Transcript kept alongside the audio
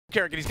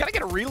Kerrigan, he's got to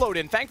get a reload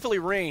in. Thankfully,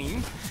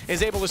 Rain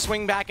is able to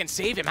swing back and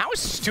save him. How is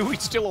Stewie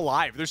still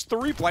alive? There's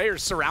 3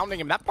 players surrounding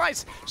him. That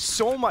buys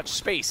so much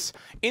space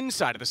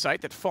inside of the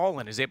site that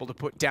Fallen is able to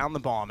put down the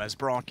bomb as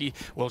Bronchi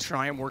will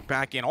try and work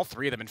back in. All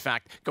 3 of them, in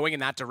fact, going in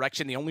that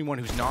direction. The only one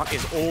who's not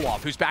is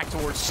Olaf, who's back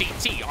towards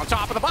CT. On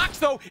top of the box,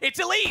 though, it's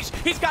Elige.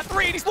 He's got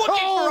 3, and he's looking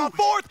for a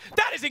 4th.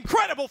 That is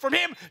incredible from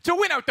him to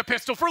win out the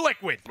pistol for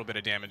Liquid. A little bit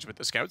of damage with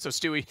the scout, so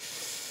Stewie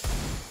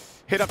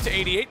hit up to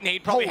 88.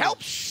 Nade probably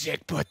helps.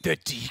 Shit, but the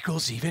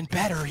deagle's even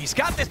better. He's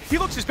got this. He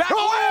looks his back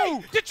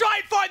away to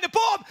try and find the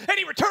bomb, and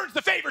he returns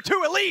the favor to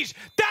Elige.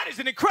 That is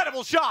an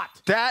incredible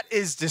shot. That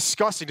is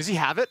disgusting. Does he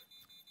have it?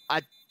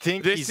 I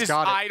think he's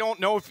got it. I don't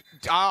know if...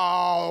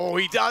 Oh,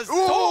 he does. Ooh,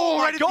 oh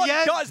my right God,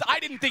 he does. I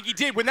didn't think he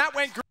did. When that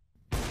went...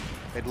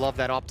 They'd love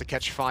that op to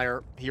catch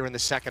fire here in the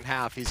second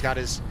half. He's got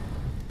his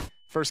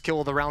first kill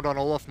of the round on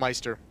Olaf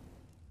Meister.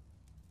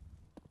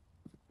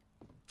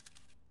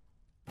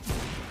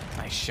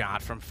 Nice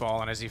shot from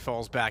Fallen as he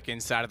falls back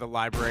inside of the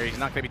library. He's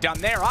not going to be done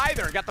there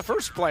either. Got the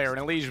first player, and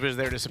Elige was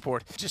there to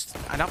support. Just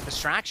enough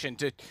distraction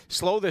to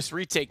slow this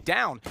retake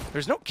down.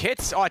 There's no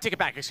kits. Oh, I take it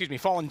back. Excuse me.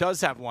 Fallen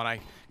does have one.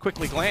 I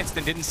quickly glanced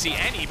and didn't see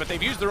any, but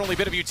they've used their only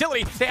bit of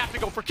utility. They have to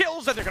go for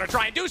kills, and they're going to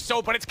try and do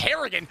so, but it's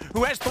Kerrigan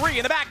who has 3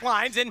 in the back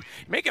lines and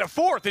make it a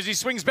 4th as he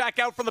swings back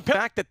out from the pit. The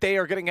fact that they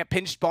are getting a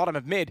pinched bottom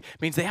of mid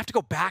means they have to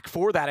go back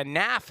for that, and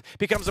Naf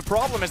becomes a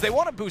problem as they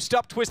want to boost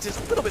up. Twist is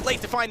a little bit late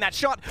to find that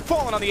shot.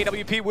 Fallen on the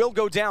AWP will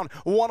go down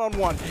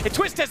 1-on-1. And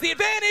Twist has the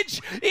advantage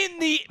in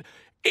the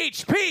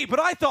HP, but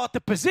I thought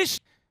the position...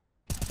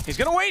 He's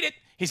going to wait it.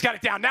 He's got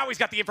it down. Now he's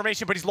got the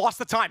information, but he's lost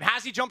the time.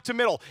 Has he jumped to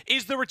middle?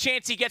 Is there a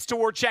chance he gets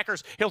toward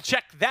checkers? He'll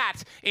check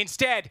that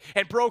instead,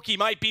 and Brokey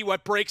might be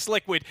what breaks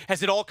Liquid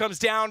as it all comes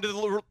down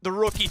to the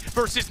rookie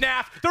versus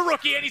Naf. The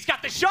rookie, and he's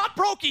got the shot.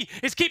 Brokey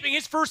is keeping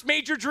his first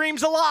major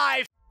dreams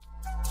alive.